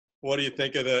What do you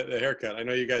think of the haircut? I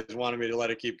know you guys wanted me to let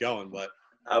it keep going, but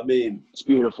I mean, it's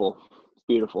beautiful. It's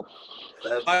beautiful.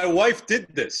 My wife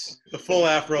did this. The full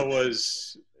afro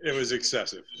was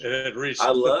excessive. It had reached.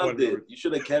 I loved it. You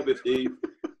should have kept it, Steve.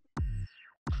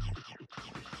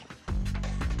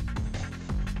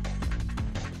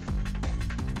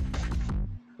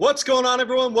 What's going on,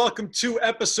 everyone? Welcome to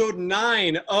episode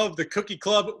 9 of the Cookie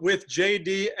Club with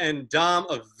JD and Dom,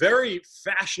 a very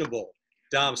fashionable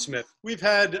Dom Smith. We've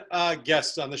had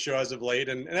guests on the show as of late,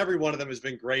 and every one of them has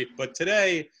been great. But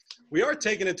today, we are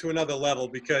taking it to another level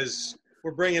because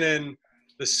we're bringing in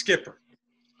the skipper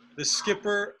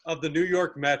of the New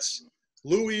York Mets,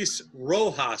 Luis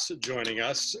Rojas, joining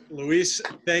us. Luis,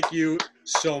 thank you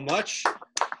so much.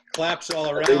 Claps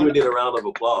all around. I think we need a round of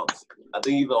applause. I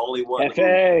think he's the only one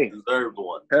who deserved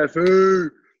one.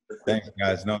 Thanks,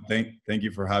 guys. No, thank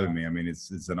you for having me. I mean,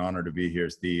 it's an honor to be here,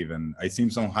 Steve. And I seen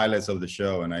some highlights of the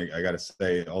show, and I got to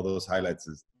say, all those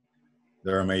highlights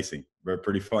they're amazing. They're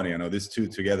pretty funny. I know these two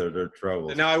together, they're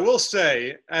trouble. Now, I will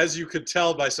say, as you could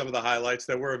tell by some of the highlights,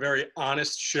 that we're a very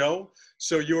honest show.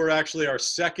 So you were actually our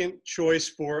second choice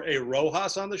for a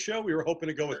Rojas on the show. We were hoping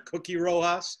to go with Cookie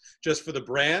Rojas just for the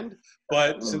brand.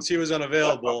 But since he was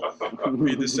unavailable,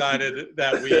 we decided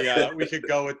that we could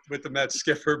go with the Mets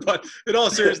skipper. But in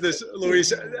all seriousness,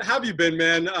 Luis, how have you been,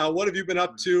 man? What have you been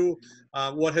up to?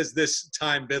 What has this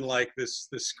time been like, this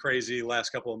crazy last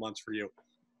couple of months for you?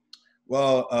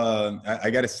 Well,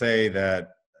 I got to say that,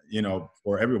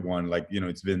 for everyone,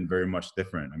 it's been very much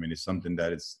different. I mean, it's something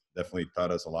that it's definitely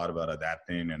taught us a lot about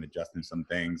adapting and adjusting some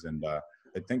things. And I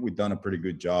think we've done a pretty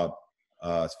good job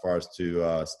as far as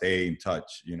to stay in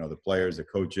touch. The players, the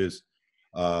coaches,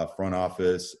 front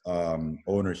office,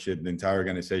 ownership, the entire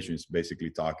organization is basically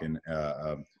talking.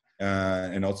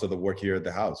 And also the work here at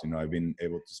the house. I've been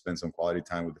able to spend some quality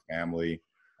time with the family,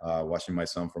 watching my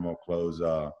son from up close,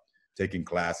 taking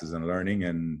classes and learning,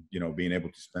 and being able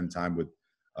to spend time with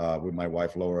my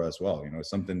wife Laura as well. It's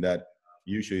something that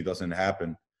usually doesn't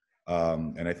happen,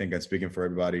 and I think I'm speaking for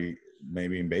everybody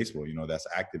maybe in baseball that's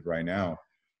active right now,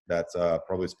 that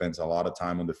probably spends a lot of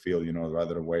time on the field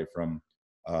rather away from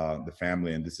the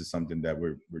family, and this is something that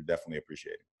we're definitely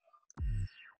appreciating.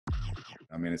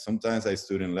 I mean, sometimes I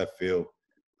stood in left field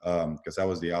because I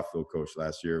was the outfield coach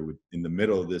last year in the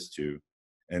middle of this two,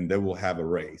 and they will have a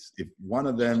race. If one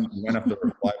of them went after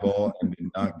a fly ball and did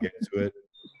not get to it,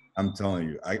 I'm telling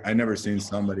you, I never seen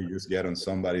somebody just get on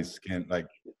somebody's skin like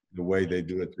the way they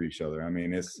do it to each other. I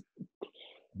mean,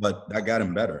 but that got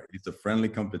him better. It's a friendly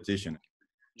competition.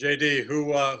 JD,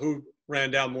 who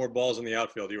ran down more balls in the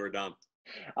outfield, you or Dom?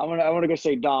 I want to go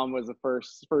say Dom was the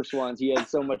first ones. He had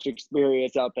so much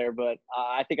experience out there, but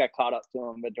I think I caught up to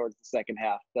him, but towards the second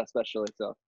half, especially.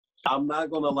 So I'm not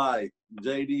gonna lie,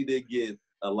 JD did get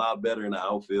a lot better in the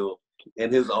outfield,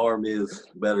 and his arm is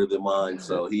better than mine,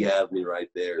 so he has me right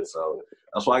there. So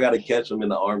that's why I got to catch him in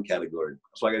the arm category.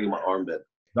 That's why I got to get my arm better.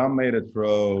 Dom made a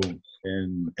throw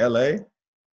in LA.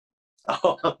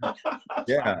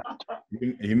 Yeah,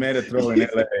 he made a throw in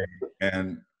LA,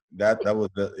 and that was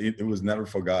it was never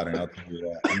forgotten. I'll tell you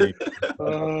that. I mean,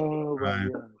 oh my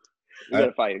God.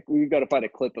 We've got to find a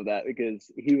clip of that,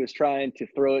 because he was trying to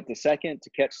throw it to second to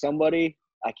catch somebody.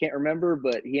 I can't remember,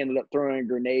 but he ended up throwing a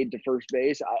grenade to first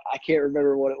base. I can't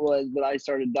remember what it was, but I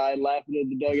started dying laughing in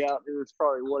the dugout. It was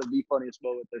probably one of the funniest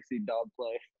moments I've seen Dom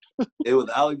play. It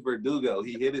was Alex Verdugo.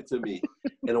 He hit it to me,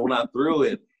 and when I threw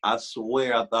it, I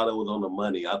swear I thought it was on the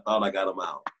money. I thought I got him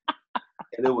out,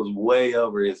 and it was way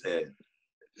over his head.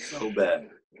 So bad.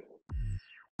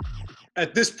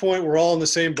 At this point, we're all in the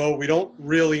same boat. We don't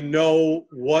really know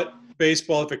what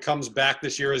baseball, if it comes back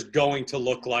this year, is going to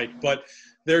look like, but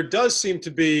there does seem to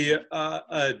be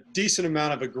a decent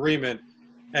amount of agreement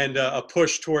and a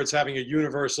push towards having a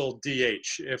universal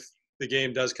DH if the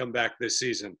game does come back this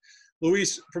season.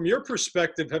 Luis, from your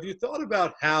perspective, have you thought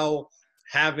about how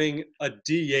having a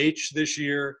DH this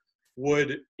year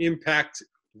would impact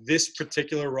this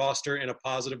particular roster in a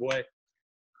positive way?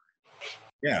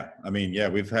 Yeah, I mean,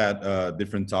 we've had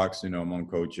different talks, among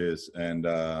coaches, and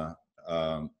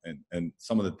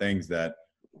some of the things that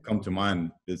come to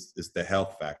mind is the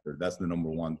health factor. That's the number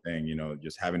one thing,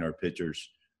 just having our pitchers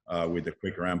with a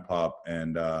quick ramp up,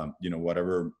 and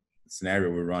whatever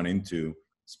scenario we run into,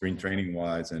 spring training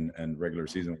wise and regular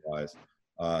season wise,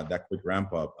 that quick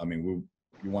ramp up. I mean,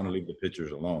 we want to leave the pitchers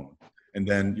alone, and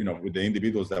then with the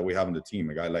individuals that we have on the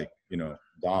team, a guy like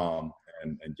Dom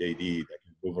and JD that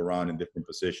can move around in different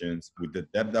positions with the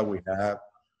depth that we have.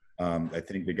 I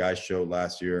think the guys showed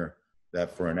last year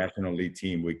that for a National League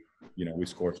team, we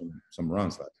scored some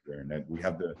runs last year, and that we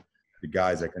have the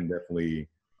guys that can definitely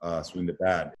swing the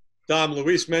bat. Dom,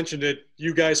 Luis mentioned it,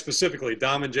 you guys specifically,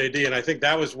 Dom and JD, and I think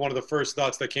that was one of the first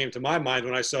thoughts that came to my mind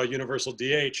when I saw Universal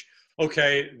DH.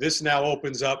 Okay, this now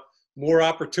opens up more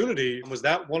opportunity. Was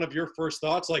that one of your first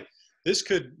thoughts? Like, this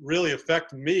could really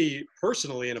affect me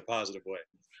personally in a positive way.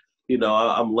 You know,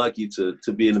 I'm lucky to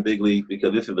be in the big league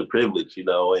because this is a privilege, you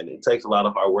know, and it takes a lot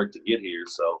of hard work to get here.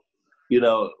 So, you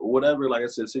know, whatever, like I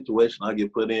said, situation I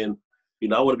get put in, you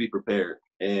know, I want to be prepared.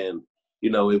 And, you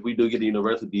know, if we do get the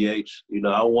Universal DH, you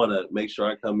know, I want to make sure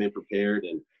I come in prepared.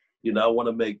 And, you know, I want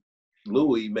to make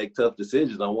Louis make tough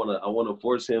decisions. I want to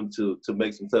force him to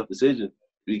make some tough decisions,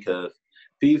 because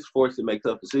if he's forced to make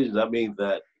tough decisions, that means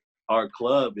that our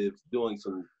club is doing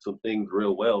some things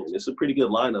real well. It's a pretty good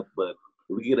lineup, but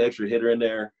if we get an extra hitter in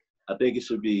there, I think it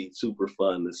should be super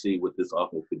fun to see what this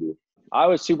offense could do. I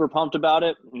was super pumped about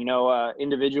it. You know,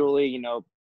 individually, you know,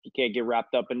 you can't get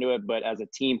wrapped up into it, but as a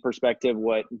team perspective,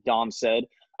 what Dom said,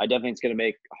 I definitely think it's going to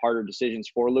make harder decisions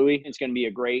for Louis. It's going to be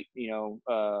a great, you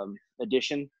know,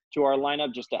 addition to our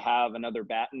lineup just to have another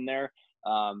bat in there.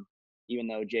 Even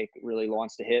though Jake really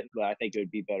wants to hit, but I think it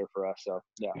would be better for us. So,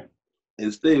 yeah.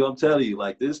 And Steve, I'm telling you,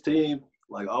 like, this team,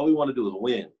 like, all we want to do is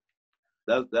win.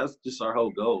 That's just our whole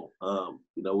goal.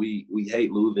 You know, we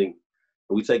hate losing.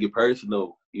 We take it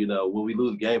personal, you know, when we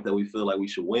lose games that we feel like we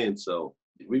should win. So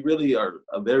we really are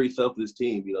a very selfless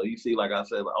team. You know, you see, like I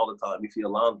said, all the time, you see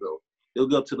Alonso, he'll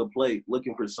go up to the plate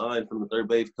looking for signs from the third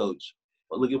base coach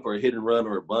or looking for a hit and run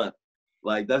or a bunt.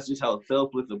 Like, that's just how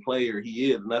selfless a player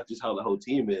he is, and that's just how the whole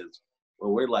team is.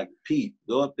 When we're like, Pete,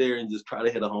 go up there and just try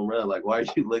to hit a home run. Like, why are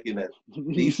you looking at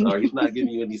D-Star? He's not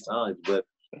giving you any signs. But,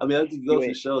 I mean, that just goes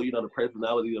to show, you know, the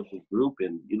personality of the group.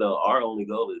 And, you know, our only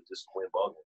goal is just to win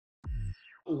ball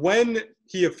games. When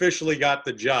he officially got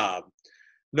the job,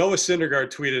 Noah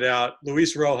Syndergaard tweeted out,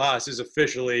 Luis Rojas is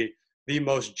officially the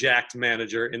most jacked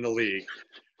manager in the league.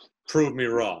 Prove me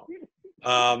wrong.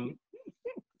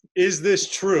 Is this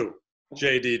true,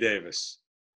 JD Davis?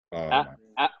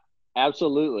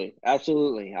 Absolutely.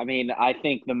 Absolutely. I mean, I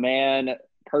think the man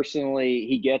personally,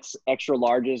 he gets extra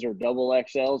larges or double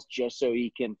XLs just so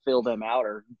he can fill them out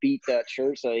or beat that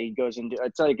shirt. So he goes into,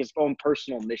 it's like his own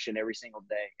personal mission every single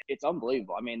day. It's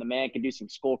unbelievable. I mean, the man can do some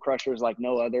skull crushers like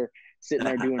no other, sitting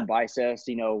there doing biceps,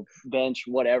 you know, bench,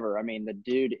 whatever. I mean, the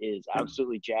dude is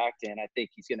absolutely jacked, and I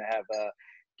think he's going to have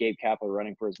Gabe Kapler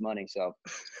running for his money. So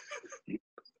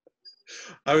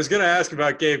I was going to ask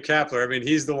about Gabe Kapler. I mean,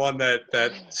 he's the one that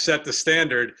set the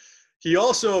standard. He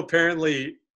also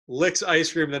apparently licks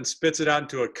ice cream, then spits it out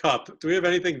into a cup. Do we have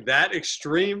anything that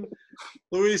extreme,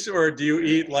 Luis, or do you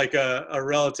eat like a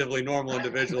relatively normal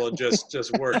individual and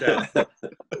just work out?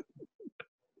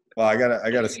 Well, I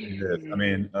gotta say this. I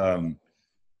mean,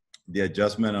 the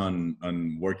adjustment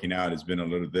on working out has been a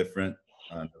little different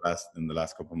in the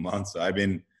last couple of months. So I've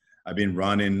been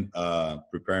running,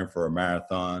 preparing for a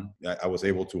marathon. I was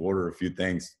able to order a few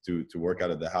things to work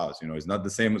out at the house. You know, it's not the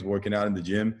same as working out in the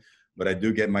gym, but I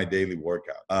do get my daily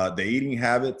workout. The eating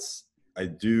habits, I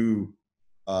do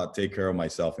take care of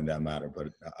myself in that matter, but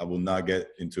I will not get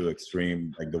into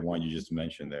extreme like the one you just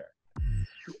mentioned there.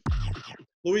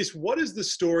 Luis, what is the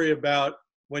story about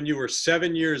when you were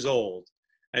 7 years old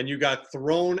and you got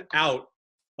thrown out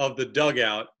of the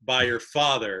dugout by your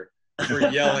father for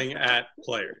yelling at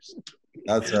players?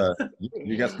 That's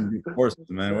you got some deep courses,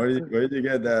 man. Where did you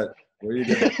get that? Where did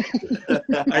you get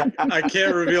that? I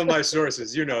can't reveal my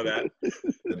sources. You know that.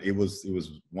 It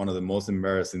was one of the most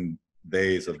embarrassing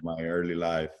days of my early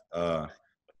life.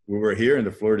 We were here in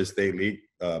the Florida State League,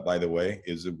 by the way.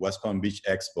 It was the West Palm Beach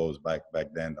Expos back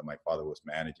then that my father was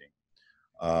managing.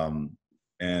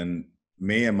 And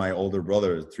me and my older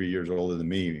brother, 3 years older than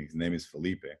me, his name is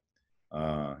Felipe.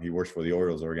 He works for the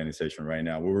Orioles organization right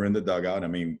now. We were in the dugout. I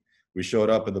mean, we showed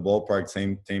up at the ballpark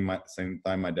same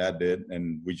time my dad did,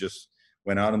 and we just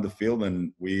went out on the field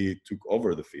and we took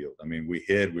over the field. I mean, we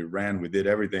hit, we ran, we did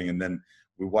everything, and then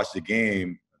we watched the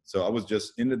game. So I was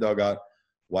just in the dugout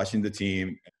watching the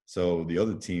team. So the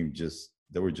other team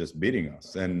they were just beating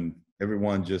us, and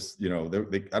everyone just, you know,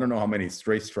 I don't know how many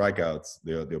straight strikeouts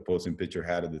the opposing pitcher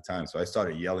had at the time. So I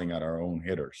started yelling at our own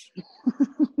hitters.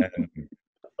 And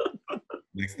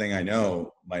next thing I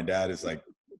know, my dad is like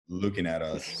looking at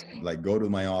us, like, go to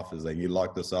my office. Like, he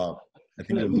locked us up. I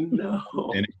think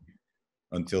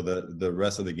until the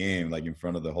rest of the game, like in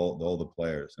front of all the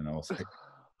players. And I was like,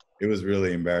 it was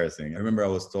really embarrassing. I remember I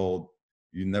was told,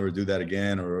 you never do that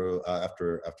again, or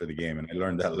after the game. And I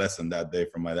learned that lesson that day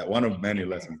from my dad. One of many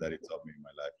lessons that he taught me in my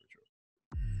life,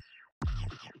 for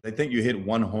sure. I think you hit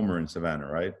one homer in Savannah,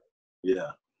 right?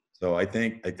 Yeah. So I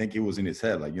think it was in his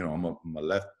head, like, you know, I'm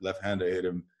a left-hander, hit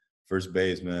him, first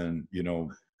baseman, you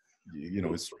know,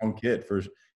 a strong kid. First,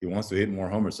 he wants to hit more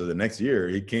homers. So the next year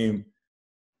he came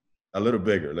a little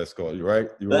bigger. Let's call it, right?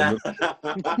 You were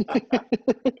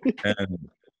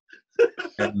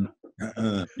and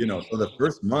you know, so the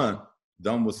first month,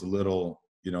 Dom was a little,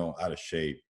 you know, out of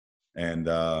shape, and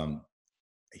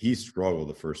he struggled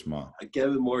the first month.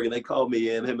 Kevin Morgan, they called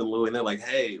me in, him and Louis, and they're like,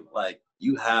 "Hey, like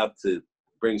you have to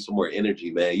bring some more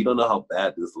energy, man. You don't know how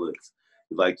bad this looks.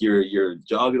 Like you're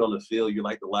jogging on the field, you're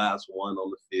like the last one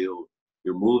on the field.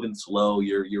 You're moving slow.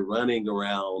 You're running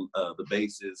around the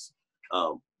bases,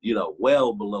 you know,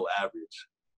 well below average."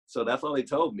 So that's all they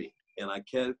told me, and I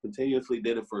continuously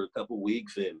did it for a couple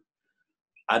weeks, and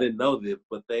I didn't know this,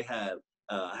 but they had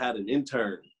an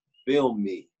intern film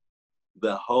me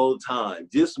the whole time,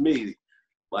 just me,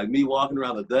 like me walking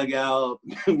around the dugout,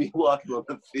 me walking on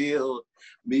the field,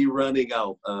 me running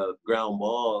out ground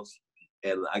balls,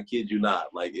 and I kid you not,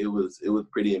 like it was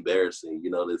pretty embarrassing, you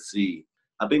know, to see.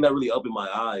 I think that really opened my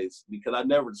eyes because I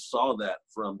never saw that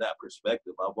from that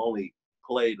perspective. I've only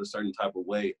played a certain type of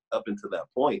way up until that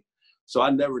point, so I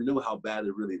never knew how bad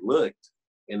it really looked.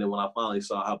 And then when I finally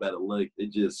saw how bad it looked,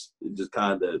 it just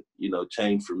kind of, you know,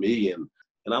 changed for me. And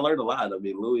I learned a lot. I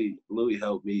mean, Louis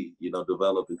helped me, you know,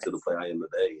 develop into the player I am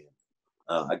today.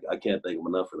 And I can't thank him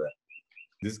enough for that.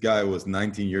 This guy was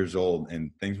 19 years old,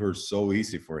 and things were so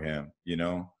easy for him, you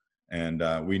know. And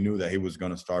we knew that he was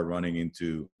going to start running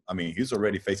into. I mean, he's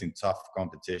already facing tough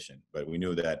competition, but we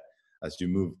knew that as you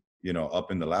move, you know,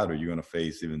 up in the ladder, you're going to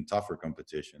face even tougher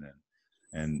competition.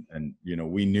 And you know,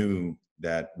 we knew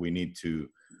that we needed to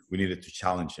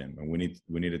challenge him, and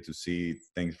we needed to see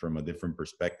things from a different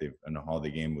perspective and how the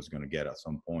game was going to get at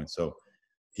some point. So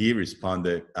he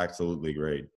responded absolutely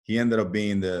great. He ended up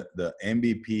being the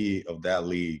MVP of that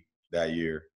league that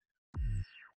year.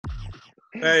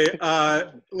 Hey,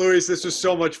 Luis, this was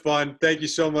so much fun. Thank you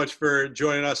so much for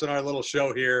joining us on our little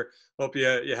show here. Hope you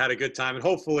had a good time, and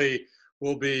hopefully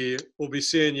we'll be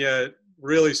seeing you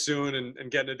really soon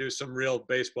and getting to do some real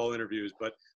baseball interviews.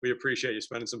 But we appreciate you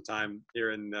spending some time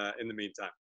here in the meantime.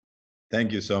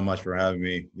 Thank you so much for having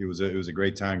me. It was a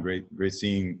great time. Great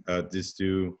seeing these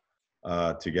two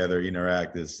together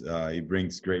interact. It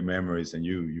brings great memories, and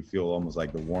you feel almost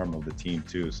like the warmth of the team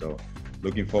too. So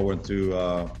looking forward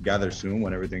to gather soon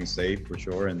when everything's safe for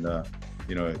sure. And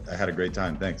you know, I had a great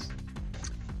time. Thanks.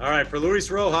 All right, for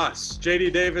Luis Rojas,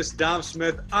 JD Davis, Dom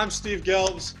Smith, I'm Steve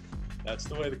Gelbs. That's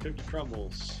the way the cookie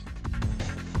crumbles.